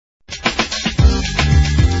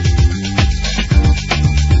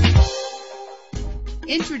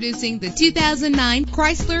Introducing the 2009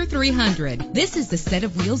 Chrysler 300. This is the set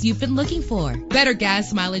of wheels you've been looking for. Better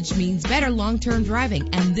gas mileage means better long-term driving,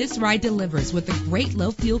 and this ride delivers with a great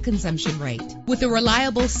low fuel consumption rate. With a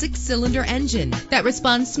reliable 6-cylinder engine that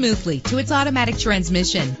responds smoothly to its automatic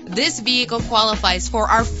transmission, this vehicle qualifies for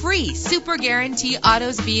our free Super Guarantee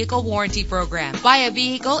Autos Vehicle Warranty Program. Buy a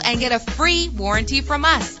vehicle and get a free warranty from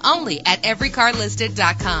us only at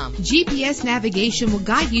everycarlisted.com. GPS navigation will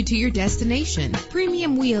guide you to your destination. Premium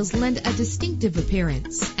wheels lend a distinctive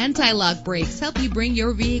appearance. Anti-lock brakes help you bring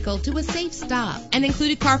your vehicle to a safe stop. An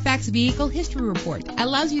included Carfax Vehicle History Report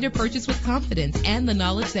allows you to purchase with confidence and the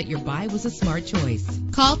knowledge that your buy was a smart choice.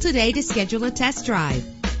 Call today to schedule a test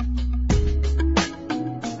drive.